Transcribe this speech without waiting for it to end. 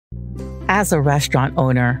As a restaurant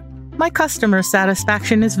owner, my customer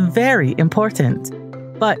satisfaction is very important,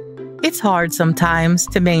 but it's hard sometimes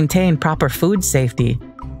to maintain proper food safety.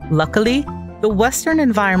 Luckily, the Western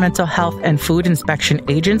Environmental Health and Food Inspection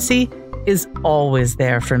Agency is always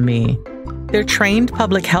there for me. Their trained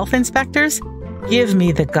public health inspectors give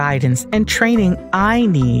me the guidance and training I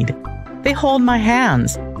need. They hold my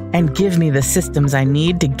hands and give me the systems I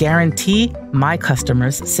need to guarantee my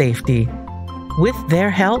customers' safety. With their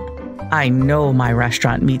help, I know my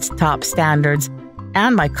restaurant meets top standards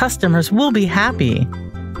and my customers will be happy.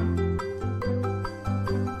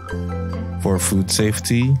 For food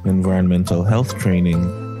safety, environmental health training,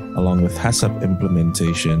 along with HACCP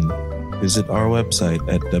implementation, visit our website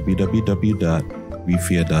at www.wefia.com.